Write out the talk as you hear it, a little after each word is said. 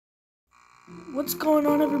What's going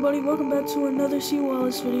on, everybody? Welcome back to another Sea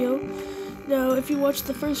Wallace video. Now, if you watched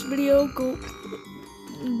the first video,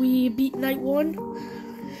 we beat night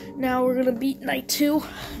 1. Now we're gonna beat night 2,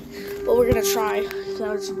 but we're gonna try,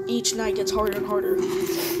 because each night gets harder and harder.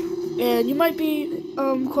 And you might be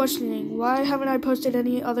questioning, why haven't I posted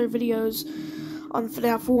any other videos on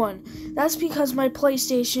FNAF 1? That's because my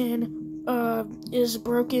PlayStation is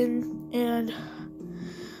broken, and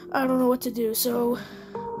I don't know what to do, so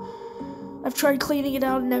I've tried cleaning it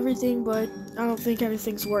out and everything, but I don't think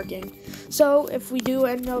anything's working. So, if we do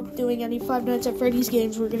end up doing any Five Nights at Freddy's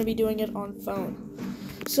games, we're going to be doing it on phone.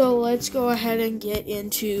 So, let's go ahead and get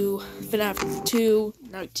into FNAF 2,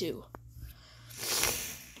 Night 2.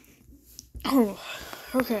 Oh,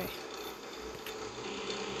 okay.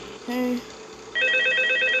 Okay.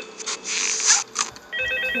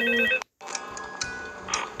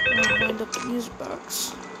 Wind up the music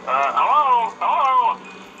box. Hello?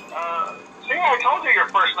 See, I told you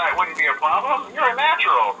your first night wouldn't be a problem. You're a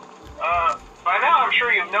natural. By now I'm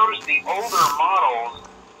sure you've noticed the older models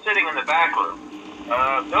sitting in the back room.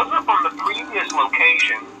 Those are from the previous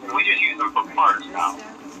location, and we just use them for parts now.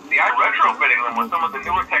 I'm retrofitting them with some of the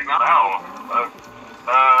newer technology.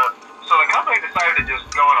 So the company decided to just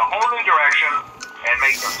go in a whole new direction and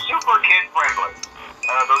make them super kid-friendly.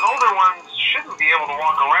 Those older ones shouldn't be able to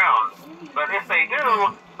walk around, but if they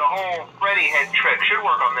do, the whole Freddy head trick should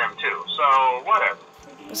work on them too, so whatever.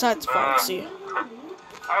 Besides Foxy.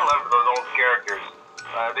 I love those old characters.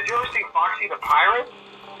 Did you ever see Foxy the Pirate?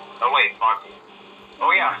 Oh wait, Foxy. Oh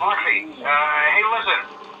yeah, Foxy. Hey listen,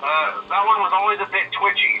 that one was always a bit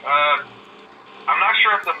twitchy. I'm not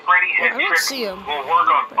sure if the Freddy head trick will work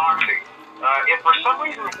on Foxy. If for some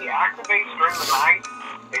reason he activates during the night,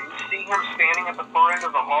 and you see him standing at the far end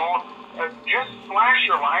of the hall, just flash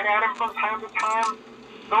your light at him from time to time.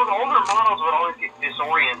 Those older models would always get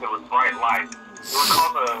disoriented with bright light. It was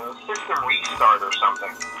called a system restart or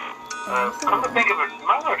something. Come to think of it, you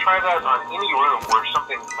might want to try that on any room where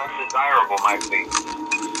something undesirable might be.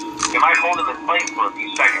 You might hold him in place for a few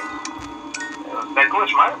seconds. That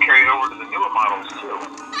glitch might have carried over to the newer models too.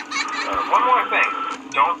 One more thing,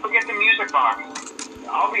 don't forget the music box.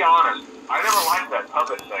 I'll be honest, I never liked that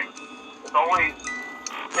puppet thing. It's always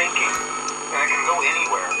thinking, and it can go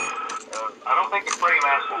anywhere. I don't think the Freddy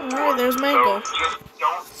mask will work. Alright, there's Mango. So just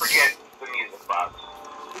don't forget the music box.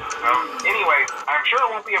 Anyway, I'm sure it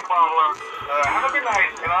won't be a problem. Have a good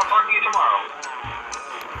night, and I'll talk to you tomorrow.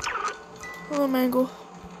 Hello, Mango. Is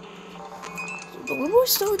the Balloon Boy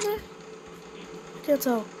still in there? Can't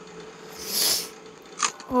tell.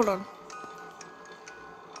 Hold on.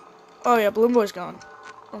 Oh yeah, Balloon Boy's gone.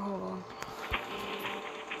 Oh, hold on.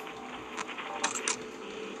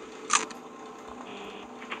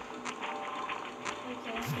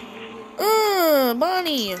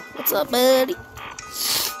 Bonnie! What's up, buddy?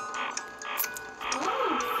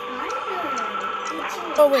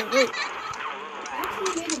 Oh, wait. I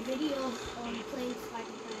actually made a video playing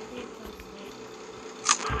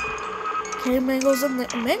Okay, Mango's in there.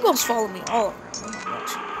 Mango's following me all around. Oh my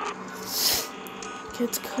gosh.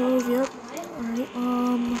 Kids Cove, yep. Alright,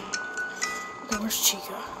 okay, where's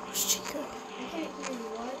Chica? Chica.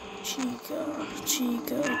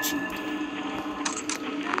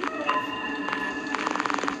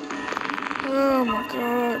 Oh my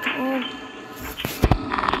god.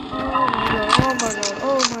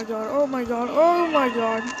 Oh my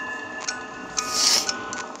god.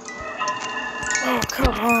 Oh,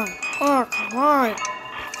 come on.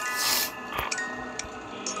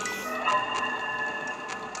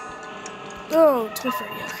 Oh, it's my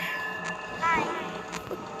Freddy, okay.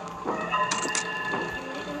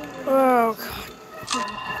 Oh god.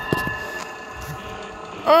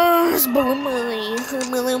 Oh, it's Balloon Boy.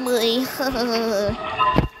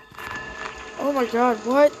 Oh my god,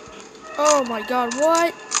 what? Oh my god,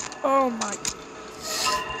 what? Oh my.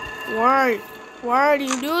 Why? Why do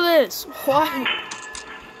you do this? Why?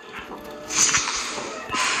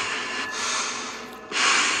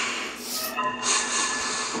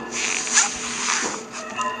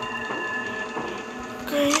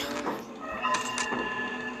 Okay.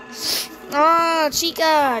 Ah,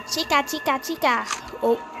 Chica.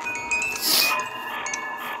 Oh.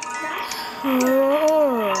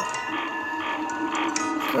 Oh.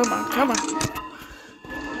 Come on.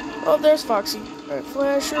 Oh, there's Foxy. Alright,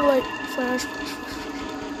 flash your light. Flash.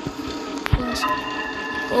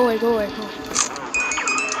 Go away.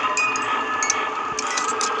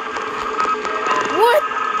 What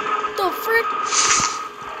the frick?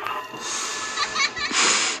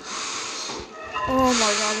 Oh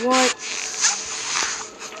my god, what?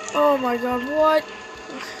 Oh my god, what?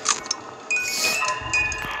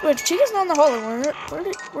 Wait, Chica's not in the hallway.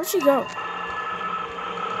 Where'd she go?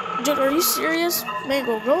 Dude, are you serious?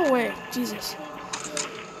 Mango, go away. Jesus.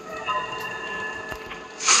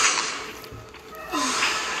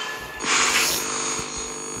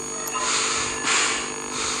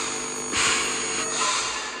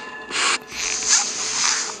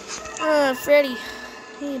 Freddy.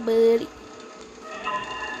 Hey, buddy.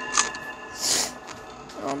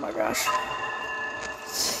 Oh my gosh.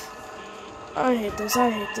 I hate this. I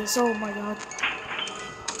hate this. Oh my god.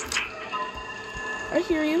 I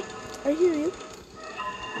hear you. I hear you.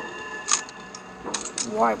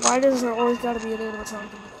 Why does there always gotta be an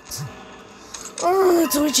animatronic in minutes? Oh,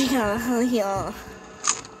 that's what you got. Yeah.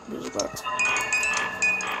 Music box.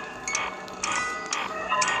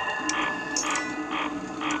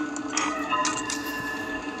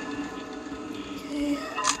 Okay.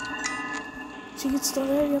 She gets still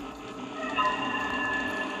there, yep.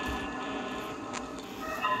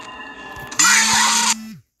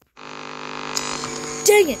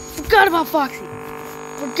 Dang it! Forgot about Foxy!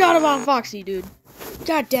 Forgot about Foxy, dude.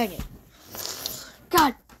 God dang it.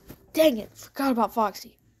 God dang it. Forgot about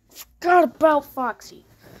Foxy. Forgot about Foxy.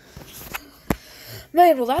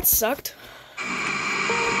 Man, well that sucked.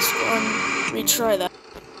 Let's go and retry that.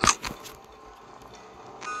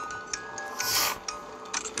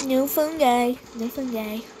 No fun guy. No fun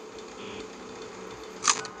guy.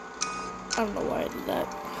 I don't know why I did that.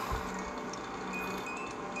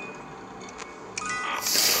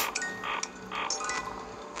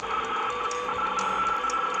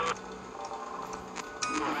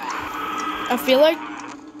 I feel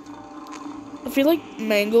like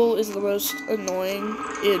Mangle is the most annoying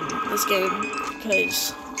in this game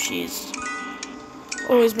because she's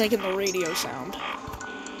always making the radio sound.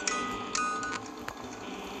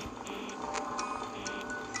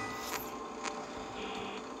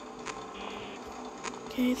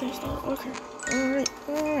 Okay, there's no. Okay. Alright,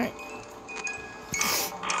 alright.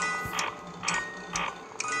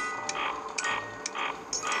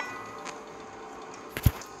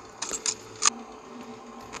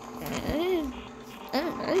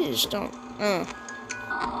 I just don't.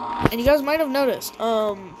 And you guys might have noticed,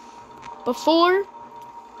 before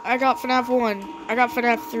I got FNAF 1, I got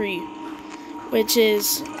FNAF 3, which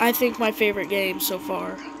is, I think, my favorite game so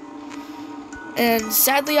far. And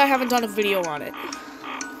sadly, I haven't done a video on it.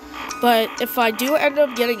 But if I do end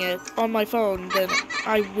up getting it on my phone, then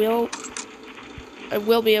I will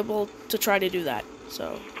be able to try to do that.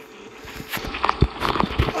 So,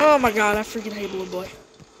 oh my god, I freaking hate Balloon Boy.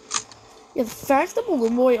 Yeah, the fact that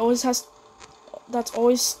Balloon Boy always that's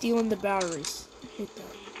always stealing the batteries. I hate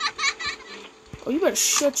that. Oh, you better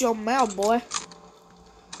shut your mouth, boy.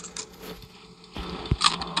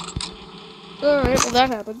 Alright, well that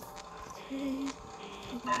happened.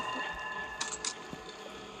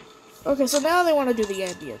 Okay, so now they want to do the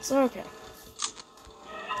ambience. Okay.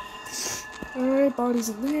 Alright, Bonnie's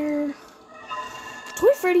in there.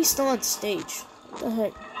 Toy Freddy's still on stage. What the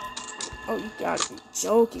heck? Oh, you gotta be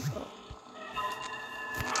joking, bro.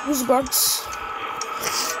 Who's Bugs?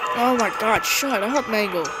 Oh my god, shut up,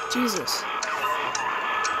 Mango. Jesus.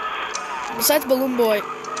 Besides Balloon Boy,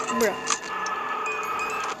 bruh.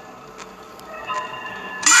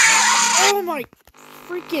 Oh my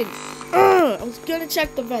freaking. I was gonna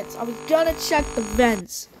check the vents.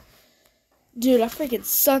 Dude, I freaking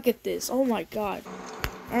suck at this. Oh my god.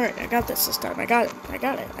 Alright, I got this time. I got it. I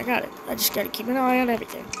just gotta keep an eye on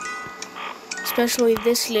everything. Especially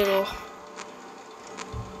this little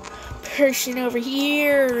person over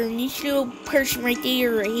here. And this little person right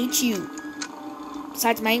there. I hate you.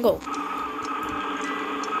 Besides Mango.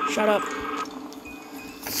 Shut up.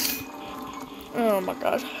 Oh my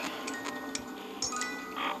god.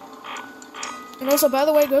 And also, by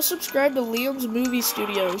the way, go subscribe to Liam's Movie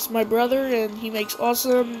Studio. He's my brother, and he makes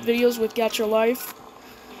awesome videos with Got Your Life.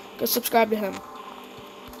 Go subscribe to him.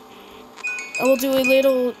 I will do a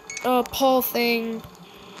little Paul thing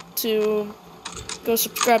to go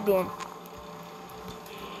subscribe to him.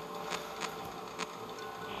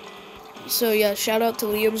 So yeah, shout out to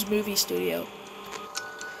Liam's Movie Studio.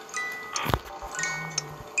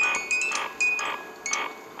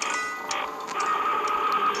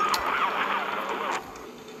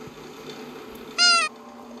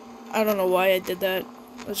 I don't know why I did that.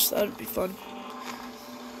 I just thought it'd be fun.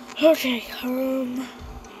 Okay, as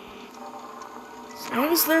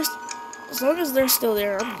long as they're still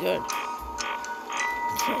there, I'm good.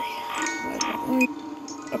 Okay.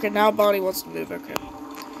 Okay, now Bonnie wants to move, okay.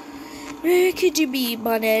 Where could you be,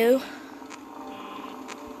 Bono?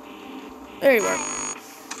 There you are.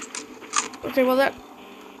 Okay, well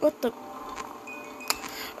what the?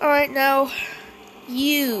 Alright, now,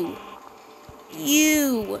 You.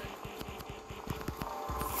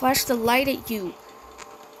 Flash the light at you.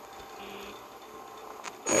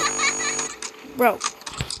 Bro.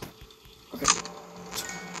 Okay.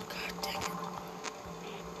 God dang it.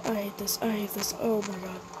 I hate this. Oh my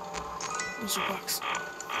god. Music box.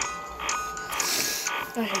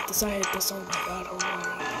 I hate this. Oh my god.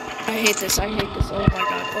 I hate this. Oh my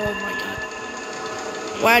god.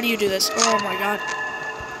 Why do you do this? Oh my god.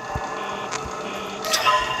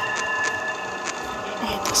 I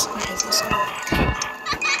hate this. Oh my god.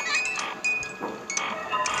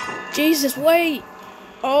 Jesus, wait.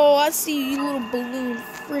 Oh, I see you, little balloon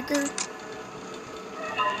fricker.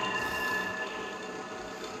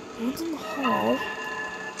 What's in the hall?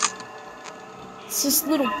 It's this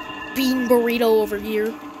little bean burrito over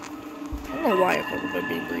here. I don't know why I called it a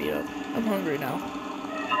bean burrito. I'm hungry now.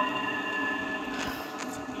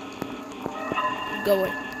 Go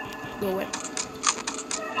away.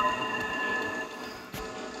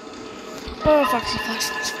 Oh, Foxy, flash,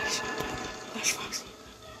 Foxy.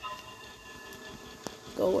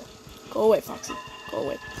 Go away, Foxy. Go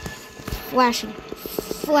away. Flashing.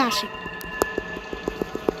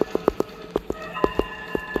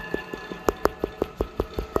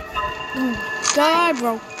 Oh my god,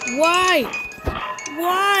 bro. Why?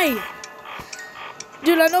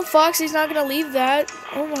 Dude, I know Foxy's not gonna leave that.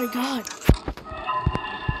 Oh my god.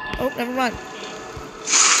 Oh, never mind.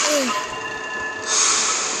 Ugh.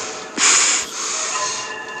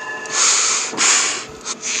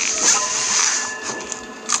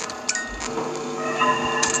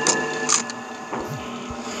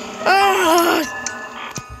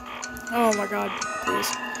 Oh my god,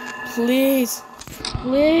 please,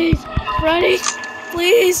 Freddy,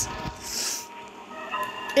 please.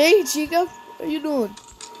 Hey, Chica, how you doing?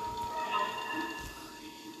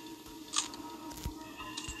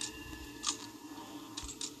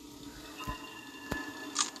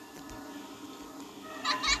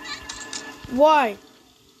 Why,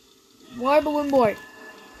 Balloon Boy?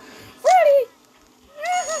 Freddy!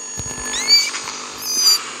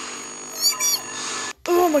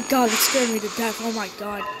 Oh my god, it scared me to death. Oh my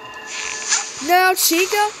god. Now,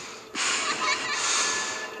 Chica?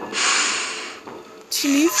 She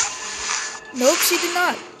leave? Nope, she did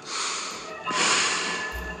not.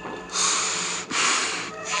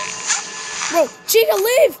 Bro, Chica,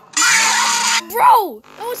 leave! Bro,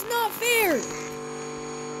 that was not fair.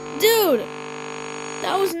 Dude,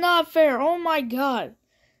 that was not fair. Oh my god.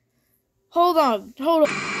 Hold up.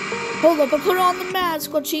 I put on the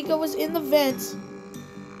mask while Chica was in the vents.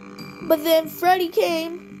 But then Freddy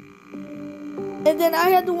came. And then I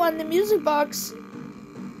had to wind the music box.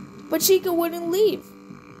 But Chica wouldn't leave.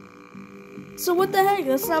 So what the heck?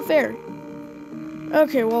 That's not fair.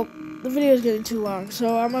 Okay, well, the video is getting too long.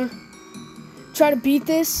 So I'm going to try to beat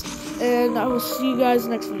this. And I will see you guys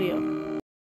next video.